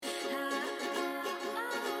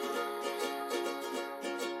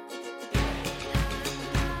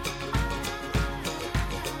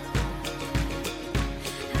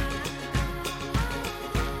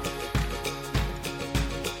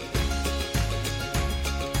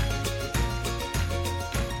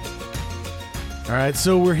All right,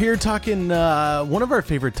 so we're here talking one of our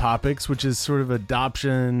favorite topics, which is sort of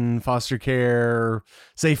adoption, foster care,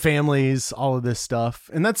 safe families, all of this stuff.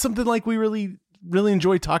 And that's something like we really, really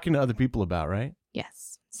enjoy talking to other people about, right?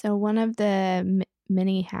 Yes. So one of the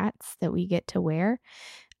many hats that we get to wear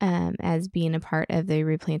as being a part of the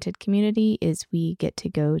Replanted community is we get to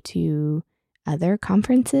go to other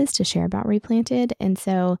conferences to share about Replanted. And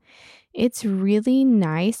so it's really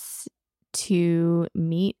nice to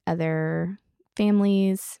meet other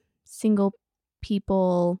families, single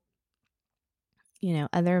people,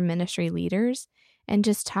 other ministry leaders, and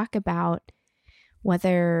just talk about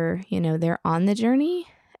whether, they're on the journey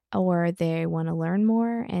or they want to learn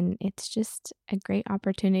more. And it's just a great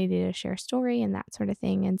opportunity to share story and that sort of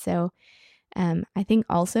thing. And so I think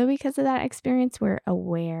also because of that experience, we're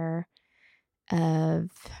aware of,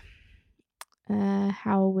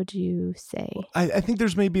 how would you say? I think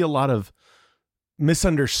there's maybe a lot of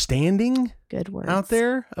misunderstanding Good words out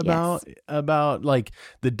there about like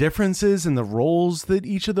the differences and the roles that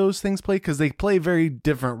each of those things play, because they play very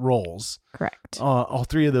different roles. Correct. All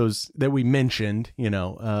three of those that we mentioned,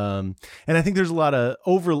 and I think there's a lot of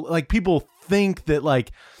people think that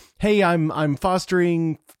like, hey, I'm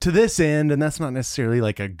fostering to this end, and that's not necessarily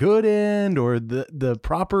like a good end or the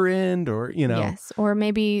proper end, or Yes, or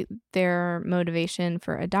maybe their motivation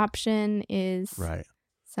for adoption is right.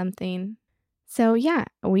 something. So yeah,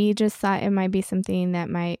 we just thought it might be something that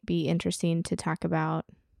might be interesting to talk about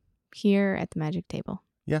here at the Magic Table.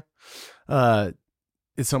 Yeah.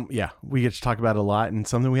 We get to talk about it a lot, and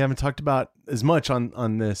something we haven't talked about as much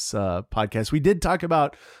on this podcast. We did talk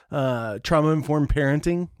about trauma-informed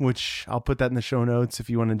parenting, which I'll put that in the show notes if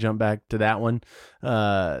you want to jump back to that one.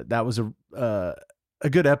 That was a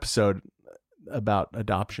good episode about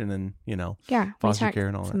adoption and foster care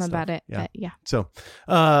and all that stuff. About it, yeah. But yeah. So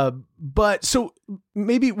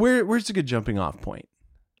maybe where's a good jumping off point?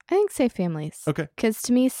 I think safe families. Okay. Because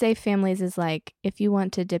to me, safe families is like if you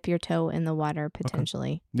want to dip your toe in the water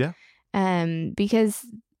potentially. Okay. Yeah. Because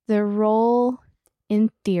the role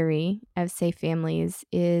in theory of safe families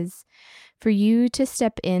is for you to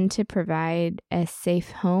step in to provide a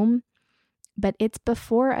safe home, but it's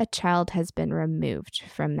before a child has been removed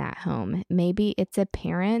from that home. Maybe it's a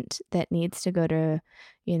parent that needs to go to,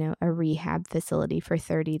 a rehab facility for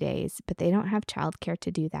 30 days, but they don't have childcare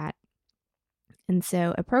to do that. And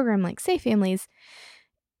so a program like Safe Families,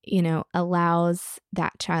 allows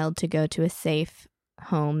that child to go to a safe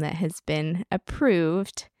home that has been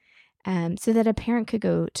approved, so that a parent could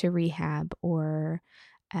go to rehab or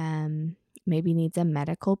maybe needs a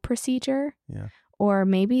medical procedure. Yeah. Or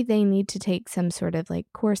maybe they need to take some sort of like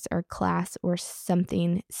course or class or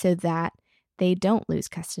something so that they don't lose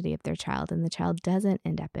custody of their child and the child doesn't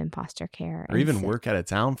end up in foster care. Or even work out of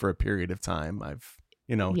town for a period of time.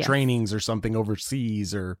 Yes. Trainings or something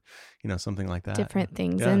overseas or, something like that. Different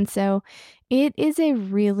things. Yeah. And so it is a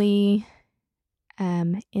really,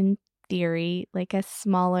 in theory, like a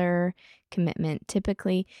smaller commitment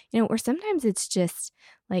typically, or sometimes it's just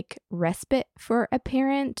like respite for a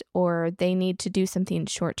parent or they need to do something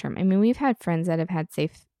short term. I mean, we've had friends that have had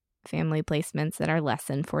safe family placements that are less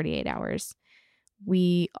than 48 hours.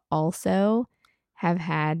 We also have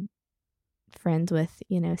had friends with,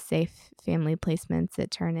 safe family placements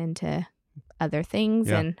that turn into other things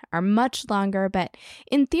and are much longer. But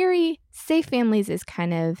in theory, safe families is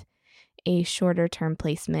kind of a shorter term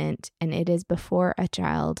placement, and it is before a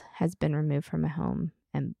child has been removed from a home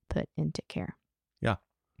and put into care. Yeah.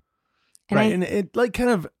 And right. And it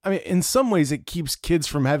in some ways it keeps kids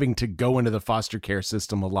from having to go into the foster care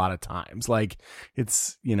system a lot of times. Like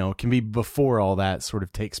it's, it can be before all that sort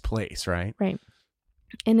of takes place. Right. Right.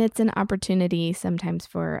 And it's an opportunity sometimes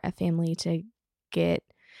for a family to get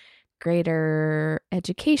greater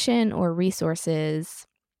education or resources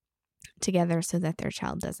together so that their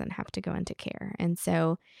child doesn't have to go into care. And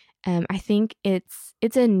so I think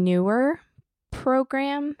it's a newer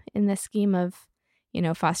program in the scheme of,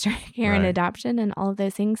 foster care and adoption and all of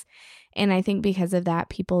those things. And I think because of that,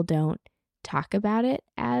 people don't talk about it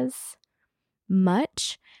as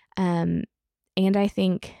much. And I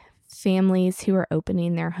think families who are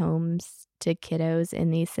opening their homes to kiddos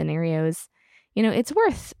in these scenarios, it's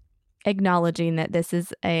worth acknowledging that this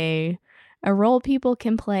is a role people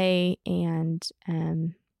can play and,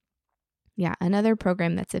 another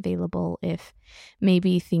program that's available if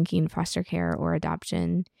maybe thinking foster care or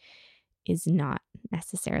adoption is not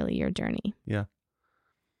necessarily your journey. Yeah.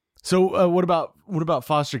 So what about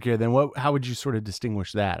foster care then? How would you sort of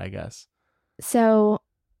distinguish that, I guess? So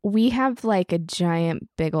we have like a giant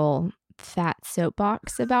big ol' fat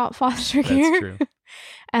soapbox about foster care. That's true.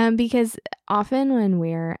 Because often when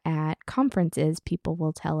we're at conferences, people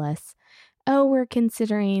will tell us, oh, we're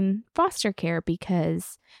considering foster care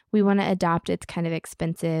because we want to adopt. It's kind of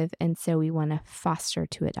expensive. And so we want to foster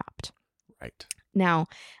to adopt. Right. Now,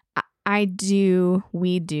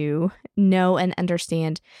 we do know and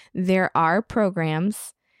understand there are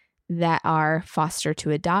programs that are foster to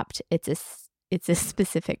adopt. It's a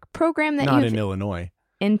specific program that not in Illinois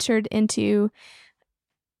entered into.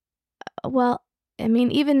 Well, I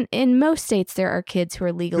mean, even in most states, there are kids who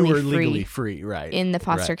are legally free, right, in the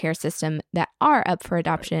foster care system that are up for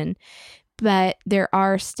adoption. Right. But there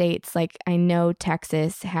are states, like I know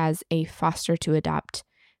Texas has a foster to adopt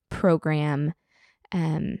program.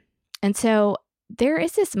 And so there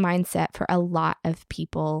is this mindset for a lot of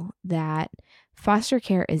people that foster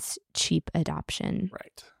care is cheap adoption.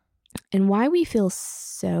 Right. And why we feel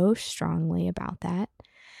so strongly about that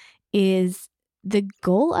is the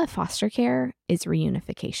goal of foster care is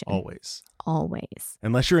reunification. Always.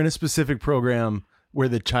 Unless you're in a specific program where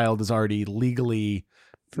the child is already legally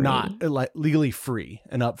legally free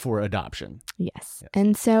and up for adoption. Yes.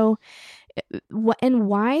 And so, and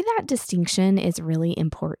why that distinction is really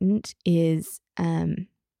important is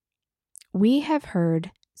we have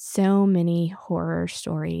heard so many horror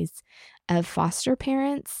stories of foster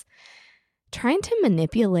parents trying to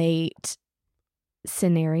manipulate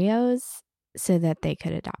scenarios so that they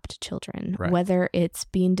could adopt children, right. Whether it's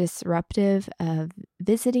being disruptive of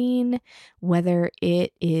visiting, whether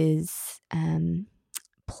it is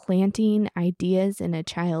planting ideas in a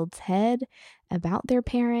child's head about their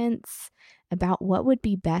parents, about what would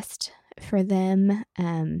be best for them.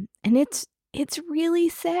 And it's really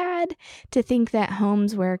sad to think that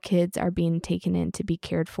homes where kids are being taken in to be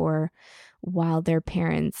cared for while their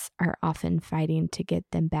parents are often fighting to get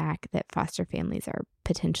them back, that foster families are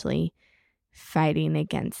potentially fighting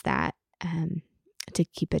against that to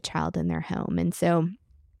keep a child in their home. And so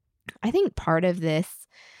I think part of this,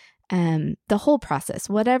 the whole process,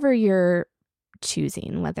 whatever you're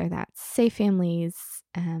choosing, whether that's safe families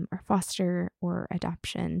or foster or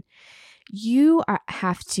adoption, you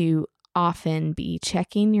have to often be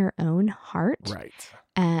checking your own heart, right,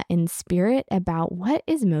 and spirit about what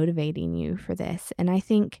is motivating you for this. And I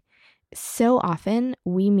think so often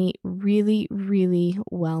we meet really, really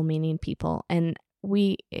well-meaning people. And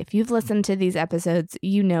if you've listened to these episodes,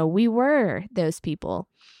 you know we were those people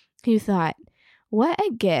who thought, what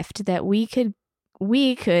a gift that we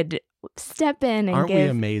could step in and Aren't give we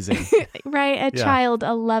amazing? right, a child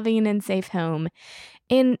a loving and safe home.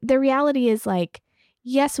 And the reality is, like,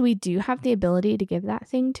 yes, we do have the ability to give that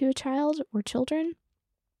thing to a child or children,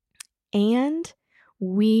 and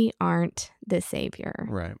we aren't the savior.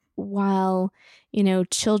 Right. While,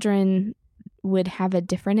 children would have a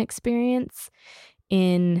different experience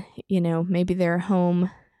in, maybe their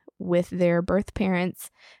home with their birth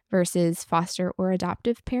parents versus foster or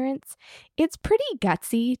adoptive parents, it's pretty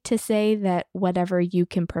gutsy to say that whatever you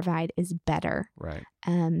can provide is better. Right.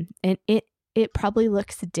 And it probably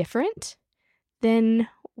looks different than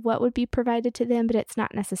what would be provided to them, but it's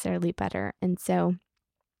not necessarily better. And so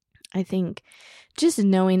I think just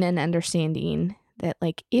knowing and understanding that,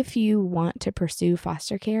 like, if you want to pursue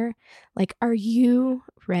foster care, like, are you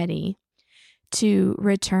ready to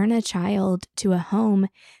return a child to a home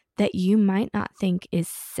that you might not think is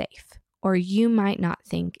safe or you might not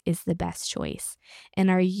think is the best choice? And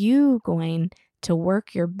are you going to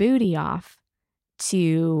work your booty off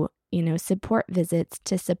to, support visits,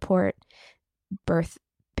 to support birth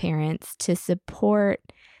parents, to support,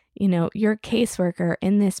 your caseworker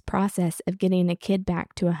in this process of getting a kid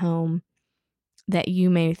back to a home that you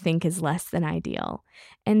may think is less than ideal?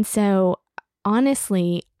 And so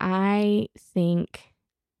honestly, I think,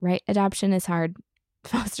 right, adoption is hard.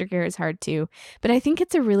 Foster care is hard too. But I think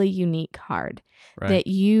it's a really unique hard, right, that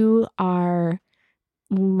you are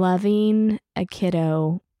loving a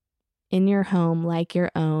kiddo in your home like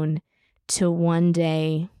your own to one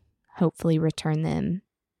day hopefully return them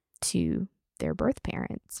to their birth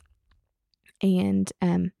parents. And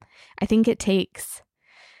I think it takes,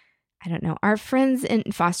 I don't know, our friends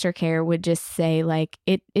in foster care would just say, like,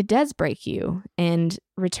 it does break you, and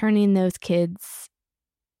returning those kids,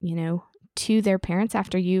 to their parents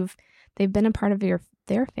after they've been a part of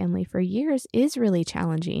their family for years is really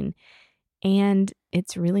challenging. And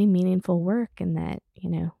it's really meaningful work, and that,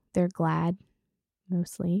 they're glad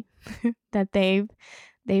mostly that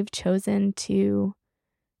they've chosen to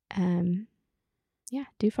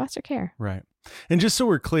do foster care. Right. And just so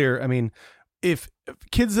we're clear, I mean, if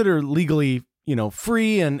kids that are legally,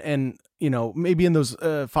 free and maybe in those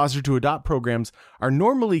foster to adopt programs are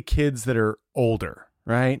normally kids that are older,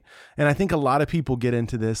 right? And I think a lot of people get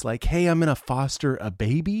into this like, hey, I'm going to foster a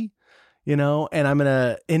baby, you know, and I'm going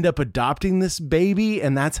to end up adopting this baby.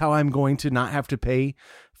 And that's how I'm going to not have to pay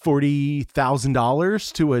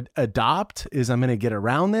 $40,000 to adopt, is I'm going to get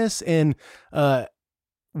around this. And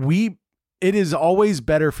it is always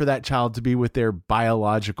better for that child to be with their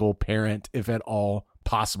biological parent, if at all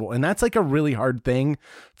possible. And that's like a really hard thing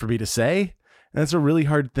for me to say. And that's a really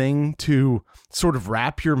hard thing to sort of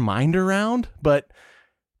wrap your mind around, but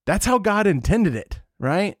that's how God intended it,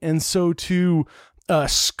 right? And so to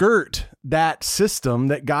skirt that system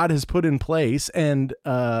that God has put in place and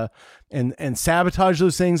sabotage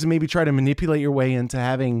those things and maybe try to manipulate your way into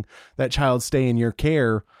having that child stay in your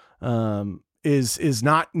care is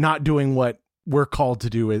not doing what we're called to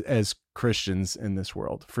do as Christians in this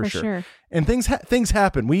world, for sure. And things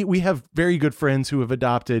happen. We have very good friends who have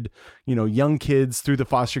adopted, you know, young kids through the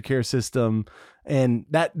foster care system, and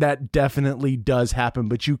that definitely does happen,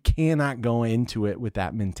 but you cannot go into it with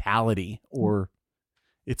that mentality or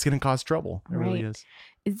it's going to cause trouble. It really is.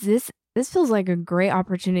 This feels like a great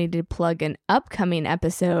opportunity to plug an upcoming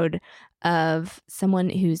episode of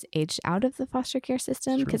someone who's aged out of the foster care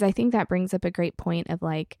system, because I think that brings up a great point of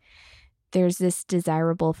like, there's this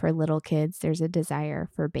desirable for little kids. There's a desire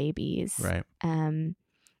for babies. Right.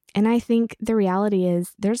 And I think the reality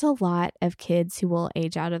is there's a lot of kids who will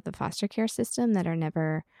age out of the foster care system that are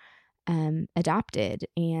never adopted.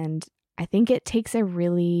 And I think it takes a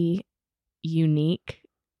really unique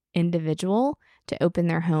individual to open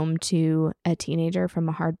their home to a teenager from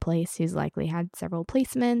a hard place who's likely had several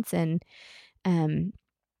placements and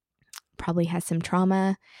probably has some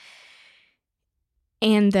trauma.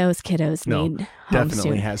 And those kiddos need homes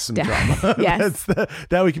definitely too. has some trauma. Yes.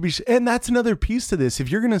 that we could be, and that's another piece to this. If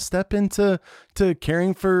you're going to step into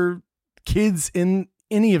caring for kids in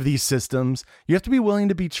any of these systems, you have to be willing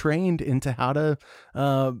to be trained into how to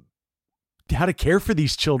care for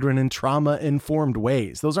these children in trauma-informed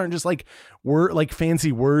ways. Those aren't just like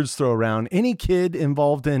fancy words thrown around. Any kid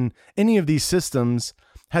involved in any of these systems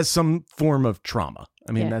has some form of trauma.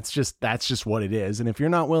 I mean, that's just what it is. And if you're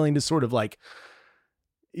not willing to sort of like,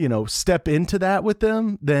 you know, step into that with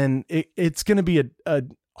them, then it's going to be a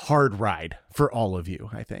hard ride for all of you,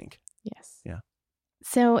 I think. Yes. Yeah.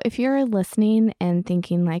 So if you're listening and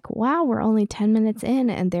thinking like, wow, we're only 10 minutes in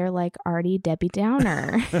and they're like already Debbie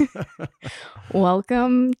Downer,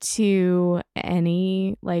 welcome to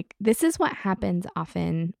this is what happens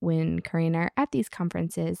often when Curry and I are at these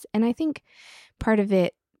conferences. And I think part of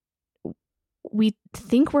it, we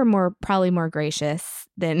think we're probably more gracious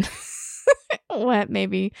than what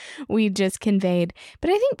maybe we just conveyed. But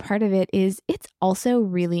I think part of it is it's also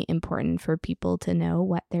really important for people to know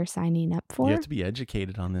what they're signing up for. You have to be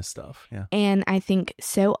educated on this stuff. Yeah. And I think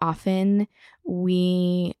so often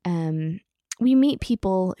we meet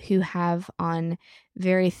people who have on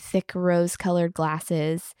very thick rose-colored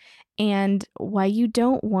glasses, and while you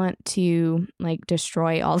don't want to like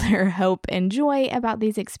destroy all their hope and joy about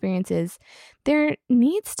these experiences, there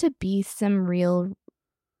needs to be some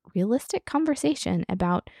realistic conversation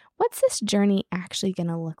about what's this journey actually going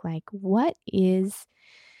to look like? What is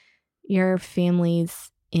your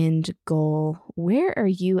family's end goal? Where are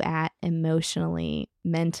you at emotionally,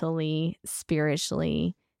 mentally,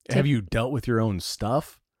 spiritually? Have you dealt with your own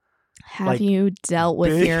stuff? Have you dealt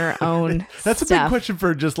with your own That's stuff? A big question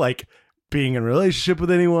for just like being in a relationship with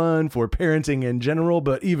anyone, for parenting in general,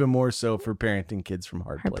 but even more so for parenting kids from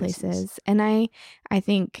hard places. And I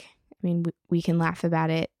think, I mean, we can laugh about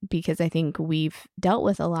it because I think we've dealt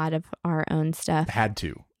with a lot of our own stuff. Had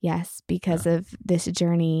to. Yes, because of this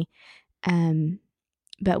journey.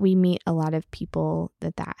 But we meet a lot of people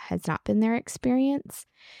that has not been their experience.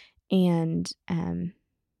 And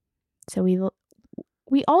so we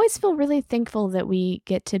always feel really thankful that we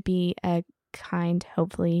get to be a kind,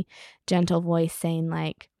 hopefully gentle voice saying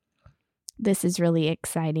like, this is really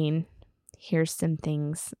exciting. Here's some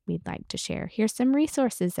things we'd like to share. Here's some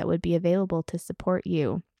resources that would be available to support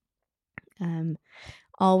you.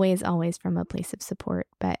 Always from a place of support.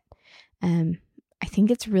 But I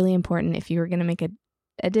think it's really important if you were going to make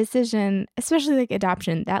a decision, especially like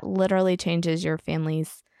adoption, that literally changes your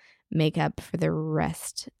family's makeup for the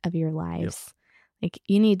rest of your lives. Yep. Like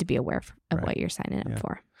you need to be aware of what you're signing up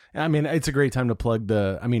for. I mean, it's a great time to plug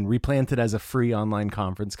Replanted as a free online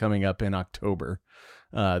conference coming up in October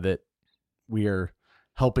that we are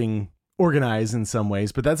helping organize in some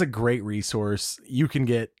ways, but that's a great resource. You can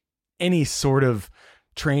get any sort of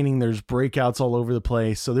training. There's breakouts all over the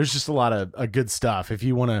place. So there's just a lot of good stuff. If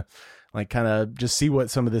you want to like kind of just see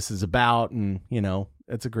what some of this is about, and you know,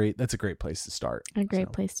 that's a great place to start.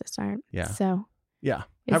 Place to start. Yeah. So yeah.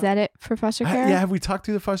 Is that it for foster care? Yeah. Have we talked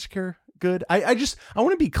through the foster care? Good. I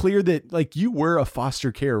want to be clear that like you were a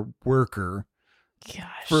foster care worker.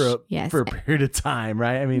 Gosh, for a period of time,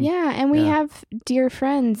 right? I mean, yeah, and we have dear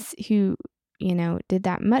friends who, did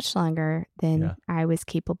that much longer than I was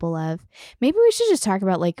capable of. Maybe we should just talk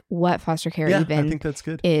about like what foster care even I think that's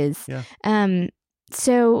good. Is. Yeah.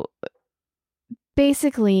 So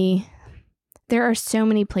basically, there are so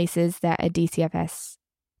many places that a DCFS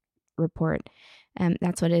report,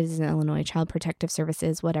 that's what it is in Illinois, Child Protective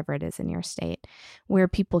Services, whatever it is in your state, where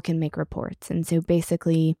people can make reports. And so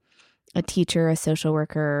basically, a teacher, a social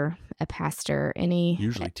worker, a pastor,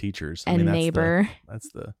 usually teachers, a neighbor,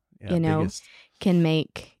 that's the biggest. Can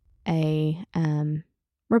make a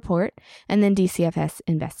report, and then DCFS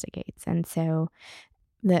investigates. And so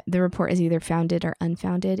the report is either founded or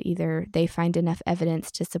unfounded. Either they find enough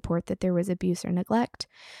evidence to support that there was abuse or neglect,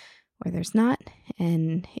 or there's not.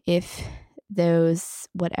 And if those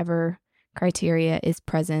whatever criteria is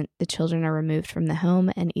present, the children are removed from the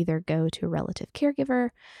home and either go to a relative caregiver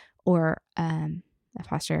or a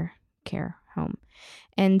foster care home.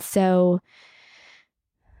 And so,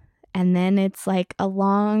 and then it's like a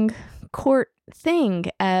long court thing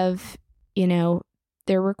of,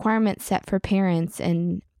 there are requirements set for parents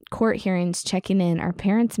and court hearings checking in. Are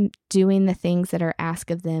parents doing the things that are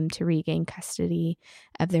asked of them to regain custody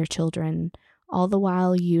of their children? All the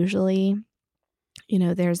while, usually,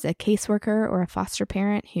 there's a caseworker or a foster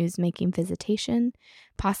parent who's making visitation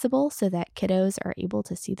possible so that kiddos are able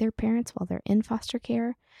to see their parents while they're in foster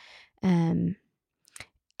care.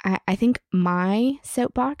 I think my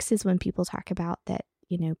soapbox is when people talk about that,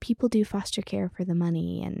 people do foster care for the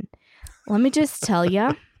money. And let me just tell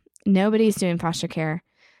you, nobody's doing foster care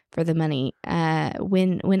for the money.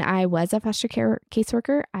 When I was a foster care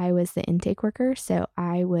caseworker, I was the intake worker. So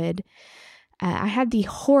I had the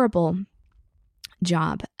horrible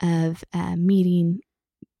job of meeting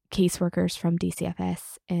caseworkers from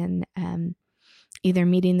DCFS and either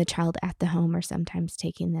meeting the child at the home or sometimes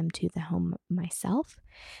taking them to the home myself,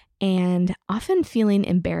 and often feeling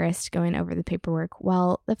embarrassed going over the paperwork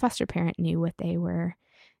while the foster parent knew what they were,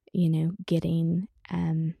 getting,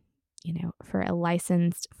 for a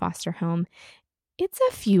licensed foster home. It's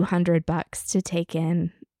a few $100 to take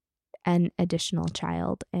in an additional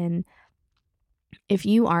child. And if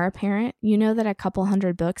you are a parent, you know that a couple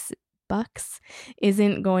 $100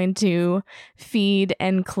 isn't going to feed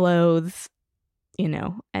and clothe,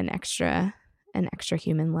 an extra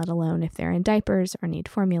human, let alone if they're in diapers or need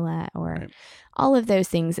formula or all of those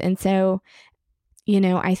things. And so,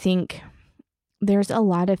 I think there's a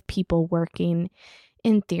lot of people working.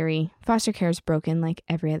 In theory, foster care is broken like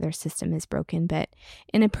every other system is broken. But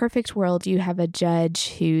in a perfect world, you have a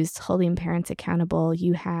judge who's holding parents accountable.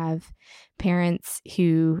 You have parents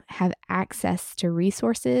who have access to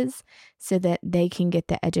resources so that they can get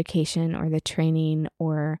the education or the training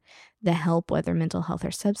or the help, whether mental health or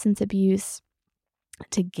substance abuse,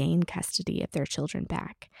 to gain custody of their children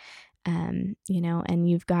back. And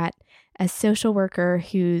you've got a social worker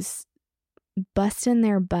who's busting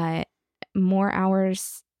their butt more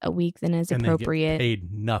hours a week than is appropriate. They get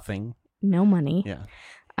paid nothing. No money. Yeah.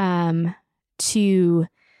 To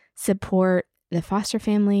support the foster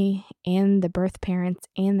family and the birth parents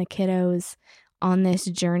and the kiddos on this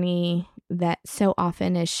journey that so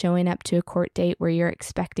often is showing up to a court date where you're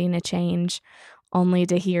expecting a change only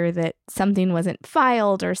to hear that something wasn't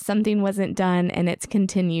filed or something wasn't done, and it's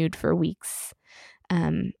continued for weeks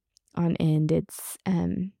on end. It's,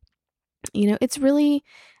 it's really,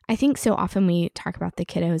 I think so often we talk about the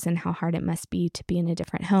kiddos and how hard it must be to be in a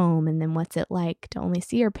different home, and then what's it like to only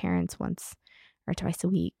see your parents once or twice a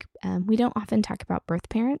week. We don't often talk about birth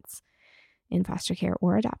parents in foster care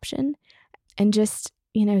or adoption, and just,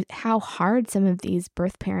 how hard some of these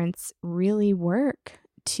birth parents really work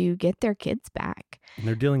to get their kids back. And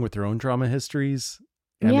they're dealing with their own trauma histories.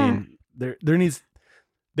 I mean, birth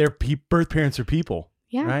parents are people.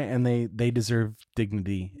 Yeah. Right. And they deserve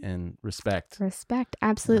dignity and respect.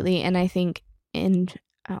 Absolutely. Yeah. And I think in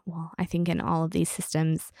all of these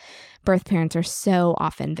systems, birth parents are so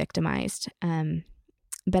often victimized.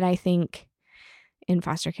 But I think in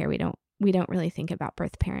foster care, we don't really think about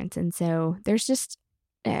birth parents. And so there's just,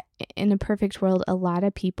 in a perfect world, a lot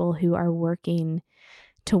of people who are working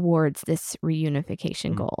towards this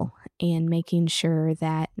reunification goal and making sure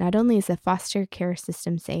that not only is the foster care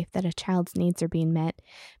system safe, that a child's needs are being met,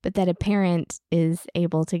 but that a parent is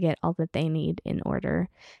able to get all that they need in order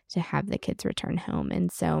to have the kids return home.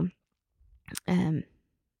 And so,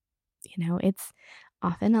 it's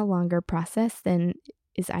often a longer process than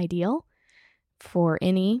is ideal for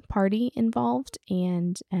any party involved.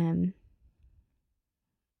 And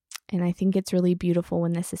And I think it's really beautiful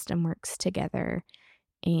when the system works together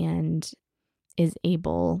and is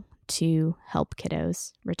able to help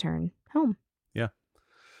kiddos return home. Yeah.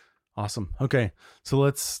 Awesome. Okay. So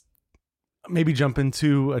let's maybe jump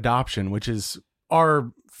into adoption, which is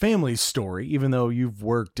our family's story. Even though you've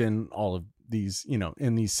worked in all of these,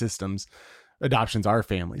 in these systems, adoption's our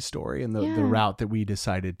family's story and the route that we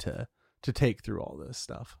decided to take through all this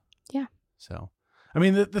stuff. Yeah. So, I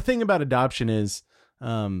mean, the thing about adoption is,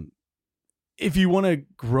 if you want to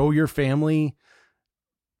grow your family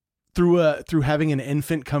through having an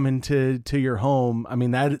infant come into your home, I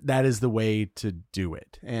mean, that is the way to do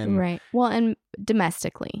it. And right. Well, and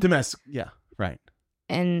domestically. Yeah. Right.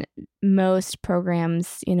 And most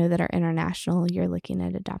programs, that are international, you're looking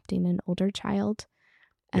at adopting an older child.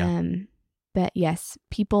 Yeah. But yes,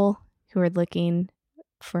 people who are looking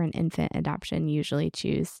for an infant adoption usually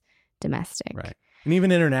choose domestic. Right. And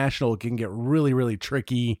even international can get really, really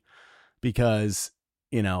tricky because,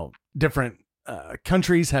 different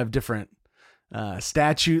countries have different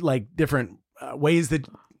statute, like different ways that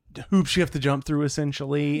hoops you have to jump through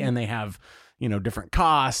essentially. And they have, different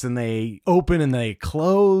costs, and they open and they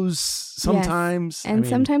close sometimes. Yes. And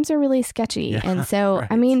sometimes they're really sketchy. Yeah, and so, right.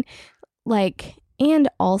 I mean, and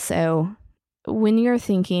also when you're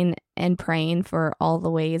thinking and praying for all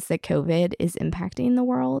the ways that COVID is impacting the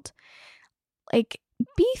world, if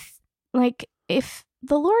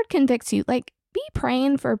the Lord convicts you, be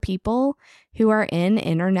praying for people who are in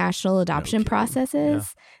international adoption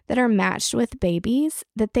processes that are matched with babies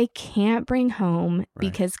that they can't bring home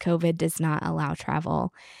because COVID does not allow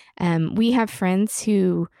travel. We have friends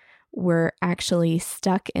who were actually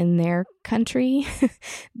stuck in their country.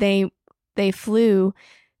 They flew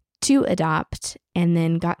to adopt and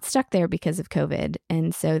then got stuck there because of COVID.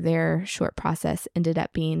 And so their short process ended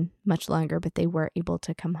up being much longer, but they were able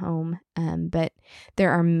to come home. But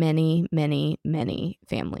there are many, many, many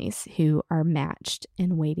families who are matched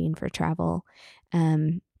and waiting for travel.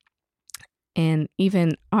 And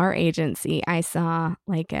even our agency, I saw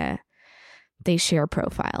they share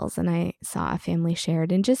profiles, and I saw a family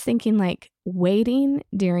shared, and just thinking waiting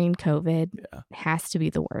during COVID has to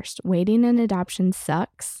be the worst. Waiting in adoption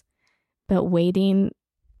sucks. But waiting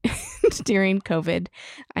during COVID,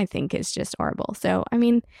 I think, is just horrible. So, I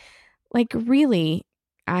mean, really,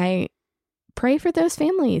 I pray for those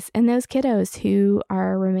families and those kiddos who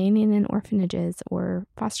are remaining in orphanages or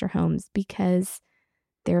foster homes because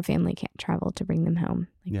their family can't travel to bring them home.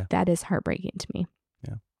 That is heartbreaking to me.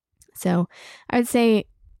 Yeah. So I would say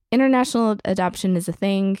international adoption is a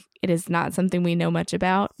thing. It is not something we know much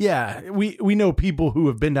about. Yeah. We know people who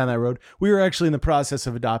have been down that road. We were actually in the process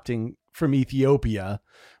of adopting from Ethiopia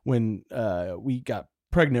when we got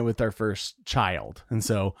pregnant with our first child. And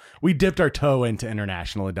so we dipped our toe into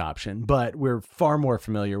international adoption, but we're far more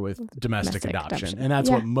familiar with domestic adoption. And that's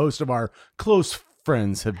what most of our close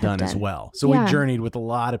friends have done as well. So we journeyed with a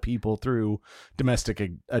lot of people through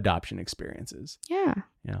domestic adoption experiences. Yeah.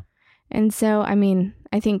 Yeah. And so, I mean,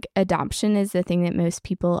 I think adoption is the thing that most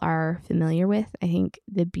people are familiar with. I think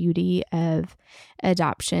the beauty of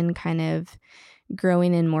adoption kind of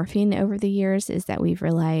growing and morphing over the years is that we've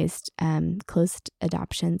realized closed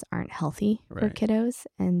adoptions aren't healthy for kiddos.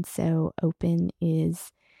 And so open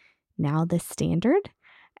is now the standard.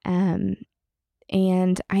 And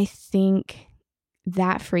I think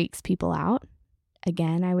that freaks people out.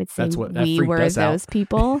 Again, I would say we were those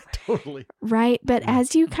people. Totally. Right. But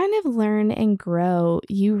as you kind of learn and grow,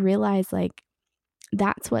 you realize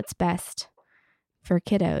that's what's best for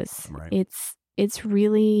kiddos. Right. It's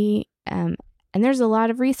really, and there's a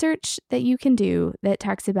lot of research that you can do that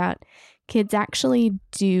talks about kids actually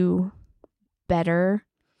do better.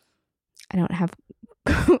 I don't have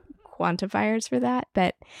quantifiers for that,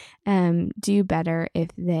 but do better if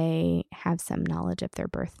they have some knowledge of their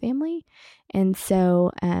birth family. And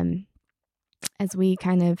so as we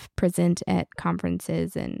kind of present at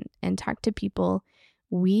conferences and talk to people,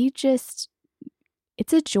 it's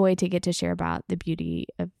a joy to get to share about the beauty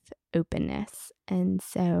of openness. And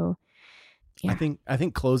so, yeah. I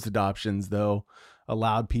think closed adoptions, though,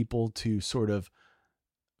 allowed people to sort of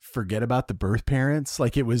forget about the birth parents.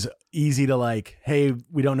 It was easy to hey,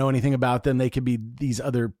 we don't know anything about them. They could be these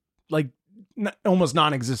other almost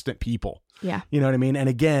non-existent people. Yeah. You know what I mean? And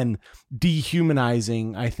again,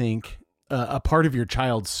 dehumanizing, I think, a part of your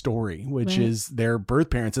child's story, which is their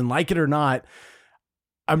birth parents. And like it or not,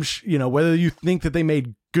 I'm whether you think that they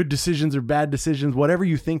made good decisions or bad decisions, whatever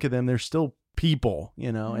you think of them, they're still people,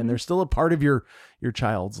 and they're still a part of your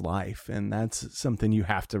child's life. And that's something you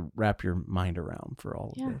have to wrap your mind around for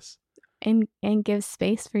all of this. And give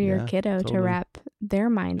space for your kiddo to wrap their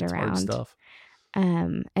mind it's around. Hard stuff.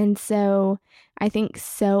 And so I think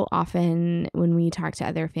so often when we talk to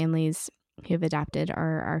other families who've adopted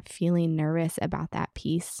are feeling nervous about that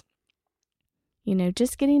piece,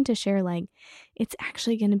 just getting to share, like, it's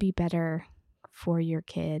actually going to be better for your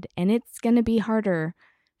kid, and it's going to be harder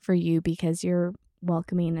for you because you're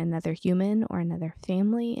welcoming another human or another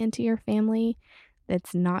family into your family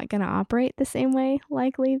that's not going to operate the same way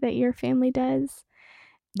likely that your family does.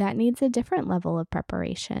 That needs a different level of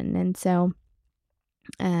preparation. And so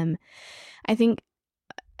I think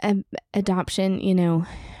adoption,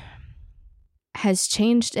 has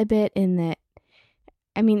changed a bit in that,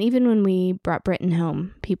 even when we brought Britton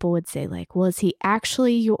home, people would say, like, well, is he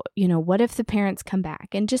actually, what if the parents come back?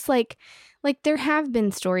 And just like there have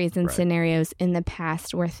been stories and scenarios in the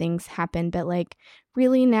past where things happen, but like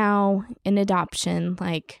really now in adoption,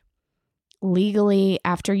 like legally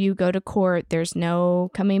after you go to court, there's no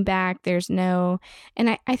coming back. And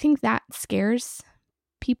I think that scares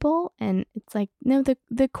people. And it's like, no,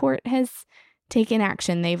 the court has taken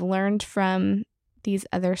action. They've learned from these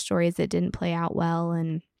other stories that didn't play out well.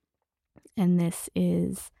 And this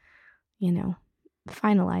is,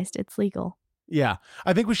 finalized. It's legal. Yeah.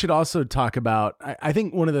 I think we should also talk about, I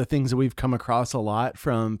think one of the things that we've come across a lot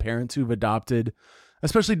from parents who've adopted,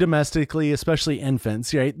 especially domestically, especially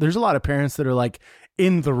infants, right? There's a lot of parents that are like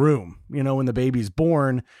in the room, when the baby's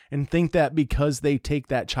born, and think that because they take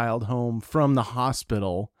that child home from the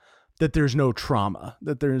hospital, that there's no trauma,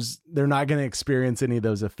 that they're not going to experience any of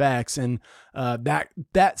those effects. And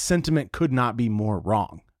that sentiment could not be more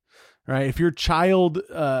wrong, right? If your child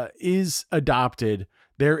is adopted,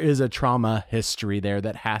 there is a trauma history there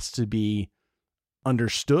that has to be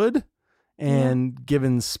understood and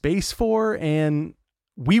given space for, and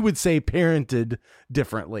we would say parented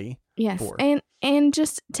differently. Yes. For. And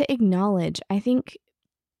just to acknowledge, I think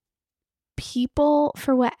people,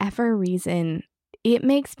 for whatever reason, it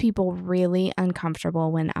makes people really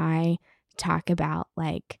uncomfortable when I talk about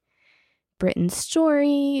like Britton's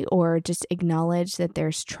story or just acknowledge that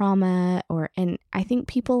there's trauma, and I think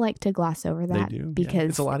people like to gloss over that because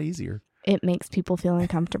it's a lot easier. It makes people feel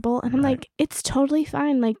uncomfortable. And I'm like, it's totally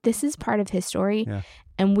fine. Like, this is part of his story. Yeah.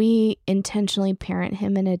 And we intentionally parent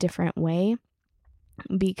him in a different way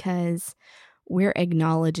because we're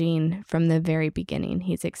acknowledging from the very beginning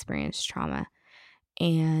he's experienced trauma.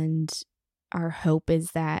 And our hope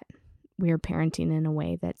is that we're parenting in a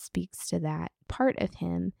way that speaks to that part of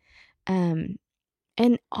him.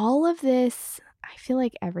 And all of this, I feel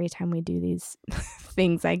like every time we do these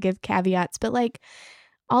things, I give caveats, but like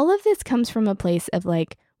all of this comes from a place of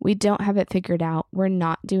like, we don't have it figured out. We're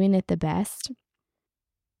not doing it the best.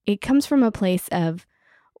 It comes from a place of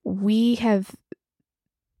we have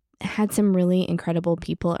had some really incredible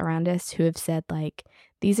people around us who have said like,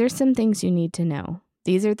 these are some things you need to know.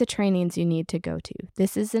 These are the trainings you need to go to.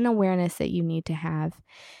 This is an awareness that you need to have.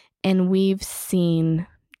 And we've seen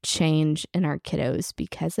change in our kiddos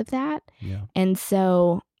because of that. Yeah. And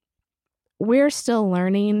so we're still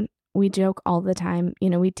learning. We joke all the time.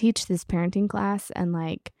 We teach this parenting class, and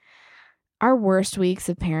like our worst weeks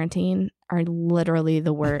of parenting are literally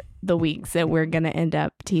the weeks that we're going to end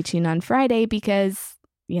up teaching on Friday because,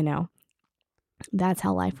 that's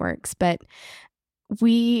how life works. But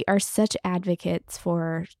we are such advocates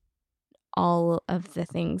for all of the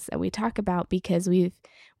things that we talk about because we've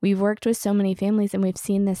worked with so many families and we've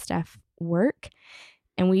seen this stuff work.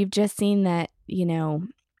 And we've just seen that,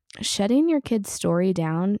 shutting your kid's story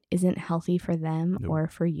down isn't healthy for them or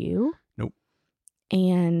for you. Nope.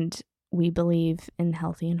 And we believe in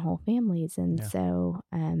healthy and whole families. And so,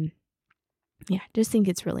 just think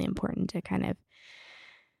it's really important to kind of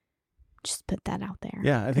just put that out there.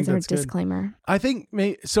 Yeah, I think that's our disclaimer. I think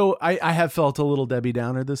so. I have felt a little Debbie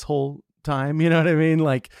Downer this whole time. You know what I mean?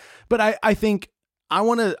 Like, but I think I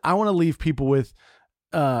want to leave people with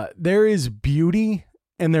there is beauty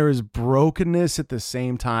and there is brokenness at the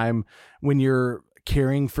same time when you're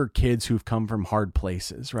caring for kids who've come from hard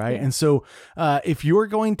places, right? Yeah. And so if you're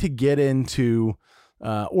going to get into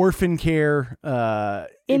orphan care,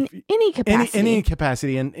 in any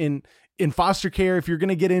capacity, and in foster care, if you're going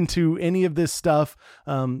to get into any of this stuff,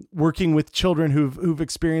 working with children who've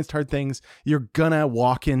experienced hard things, you're going to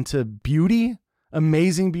walk into beauty,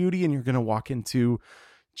 amazing beauty, and you're going to walk into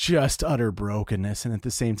just utter brokenness. And at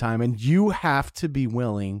the same time, and you have to be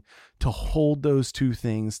willing to hold those two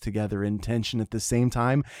things together in tension at the same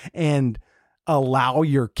time and allow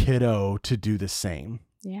your kiddo to do the same.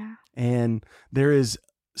 Yeah. And there is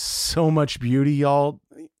so much beauty, y'all.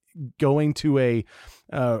 going to a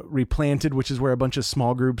Replanted, which is where a bunch of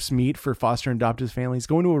small groups meet for foster and adoptive families.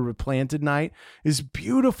 Going to a Replanted night is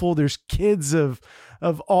beautiful. There's kids of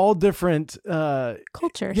all different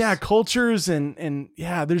cultures. Yeah, cultures and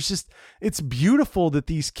yeah, there's just, it's beautiful that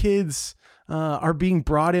these kids are being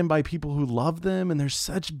brought in by people who love them, and there's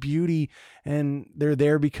such beauty, and they're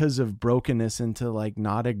there because of brokenness, and to like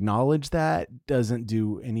not acknowledge that doesn't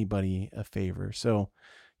do anybody a favor. So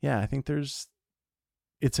yeah, I think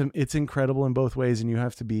it's incredible in both ways, and you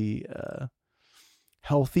have to be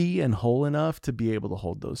healthy and whole enough to be able to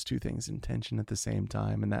hold those two things in tension at the same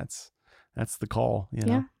time, and that's the call, you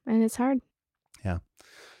know? Yeah, and it's hard. Yeah.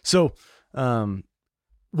 So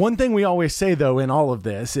one thing we always say, though, in all of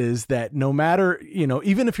this is that no matter,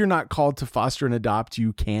 even if you're not called to foster and adopt,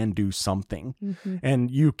 you can do something. Mm-hmm. And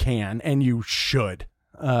you can, and you should,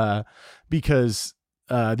 because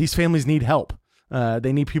these families need help.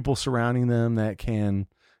 They need people surrounding them that can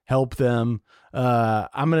help them.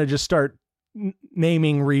 I'm going to just start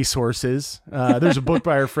naming resources. There's a book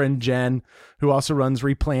by our friend Jen, who also runs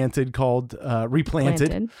Replanted, called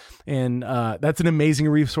Replanted. And that's an amazing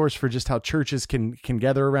resource for just how churches can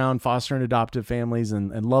gather around foster and adoptive families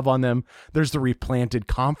and love on them. There's the Replanted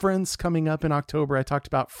conference coming up in October. I talked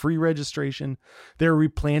about free registration. There are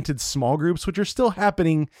Replanted small groups, which are still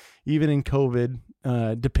happening even in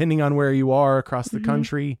COVID, depending on where you are across the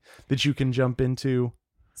country, that you can jump into.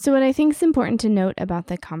 So what I think is important to note about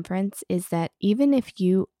the conference is that even if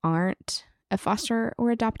you aren't a foster or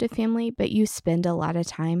adoptive family, but you spend a lot of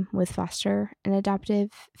time with foster and adoptive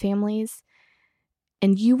families,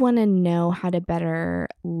 and you want to know how to better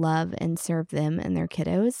love and serve them and their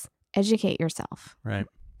kiddos, educate yourself. Right.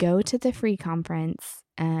 Go to the free conference.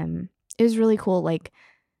 It was really cool. Like,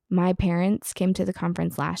 my parents came to the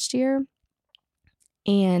conference last year,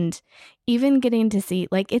 and even getting to see,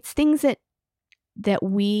 like, it's things that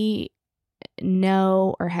we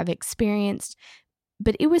know or have experienced,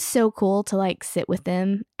 but it was so cool to like sit with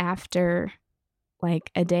them after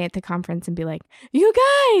like a day at the conference and be like, you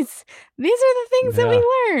guys, these are the things that we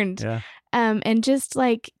learned. Yeah. And just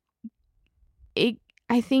like it,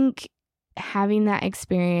 I think having that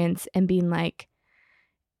experience and being like,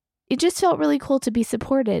 it just felt really cool to be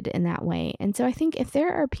supported in that way. And so I think if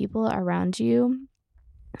there are people around you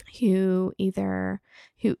who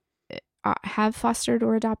have fostered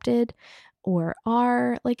or adopted or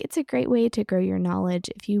are, like, it's a great way to grow your knowledge.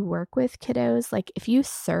 If you work with kiddos, like if you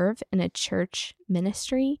serve in a church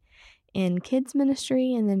ministry, in kids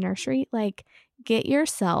ministry, in the nursery, like get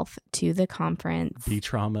yourself to the conference. Be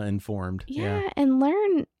trauma informed. Yeah. And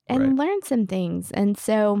learn some things. And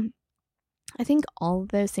so I think all of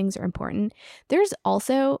those things are important. There's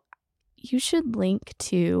also, you should link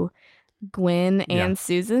to Gwen and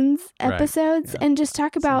Susan's episodes and just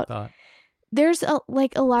talk about, there's a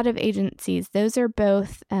lot of agencies. Those are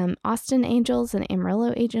both Austin Angels and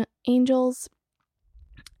Amarillo Angels.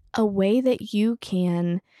 A way that you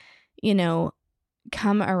can,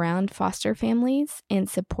 come around foster families and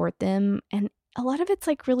support them. And a lot of it's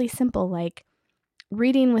like really simple, like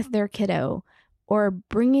reading with their kiddo or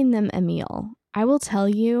bringing them a meal. I will tell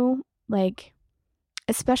you, like,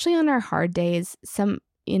 especially on our hard days,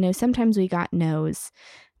 sometimes we got no's.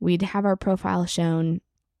 We'd have our profile shown.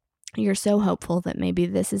 You're so hopeful that maybe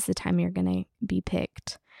this is the time you're going to be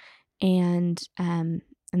picked. And then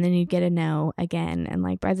you get a no again. And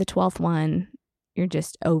like by the 12th one, you're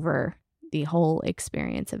just over the whole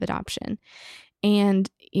experience of adoption. And,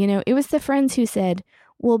 it was the friends who said,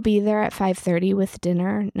 we'll be there at 5:30 with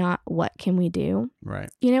dinner, not what can we do? Right.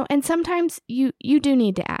 And sometimes you do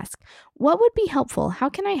need to ask, what would be helpful? How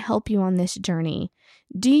can I help you on this journey?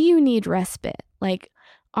 Do you need respite? Like,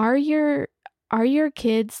 are your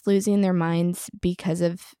kids losing their minds because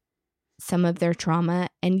of some of their trauma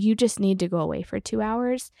and you just need to go away for 2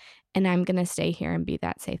 hours and I'm going to stay here and be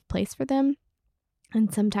that safe place for them?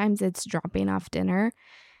 And sometimes it's dropping off dinner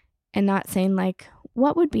and not saying like,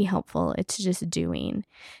 what would be helpful? It's just doing.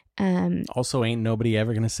 Also, ain't nobody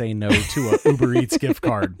ever going to say no to a Uber Eats gift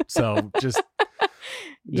card. So just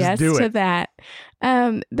yes do to it. That.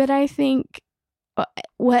 But I think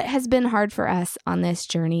what has been hard for us on this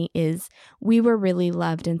journey is we were really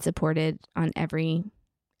loved and supported on every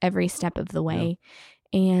step of the way.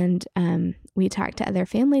 Yep. And we talked to other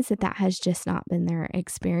families that has just not been their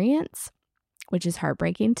experience, which is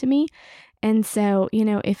heartbreaking to me. And so,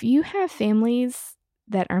 if you have families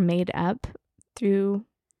that are made up through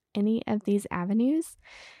any of these avenues,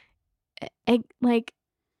 like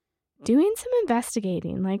doing some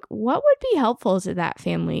investigating, like what would be helpful to that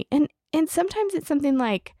family? And sometimes it's something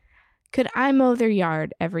like, could I mow their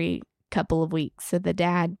yard every couple of weeks so the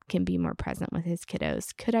dad can be more present with his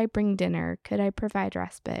kiddos? Could I bring dinner? Could I provide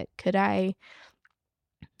respite? Could I,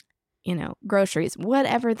 groceries,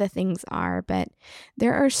 whatever the things are. But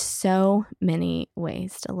there are so many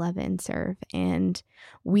ways to love and serve. And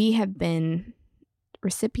we have been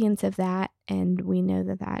recipients of that. And we know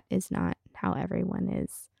that that is not how everyone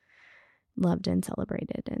is loved and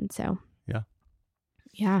celebrated. And so,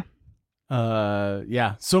 yeah.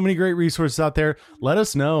 So many great resources out there. Let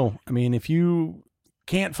us know. I mean, if you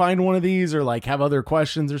can't find one of these or like have other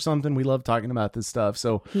questions or something, we love talking about this stuff.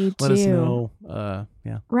 So let us know.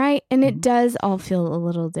 Right. And it does all feel a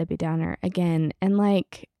little Debbie Downer again. And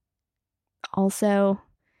like, also,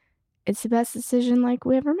 it's the best decision like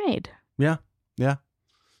we ever made. Yeah.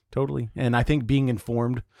 Totally. And I think being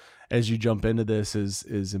informed as you jump into this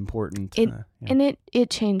is important. And it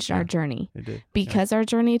changed our journey. It did. Because our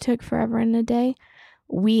journey took forever and a day.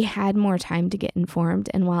 We had more time to get informed.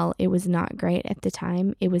 And while it was not great at the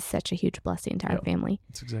time, it was such a huge blessing to our family.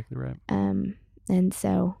 That's exactly right. And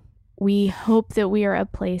so we hope that we are a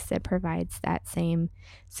place that provides that same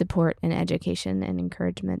support and education and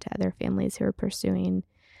encouragement to other families who are pursuing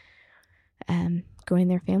growing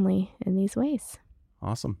their family in these ways.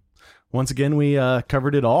 Awesome. Once again, we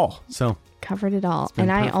covered it all. Covered it all. And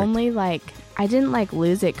perfect. I didn't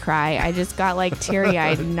lose it cry. I just got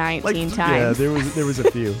teary-eyed 19 times. Yeah, there was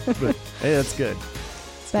a few. But hey, that's good.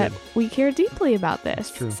 But we care deeply about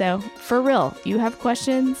this. True. So for real, if you have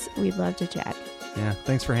questions, we'd love to chat. Yeah.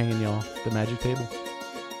 Thanks for hanging, y'all. The Magic Table.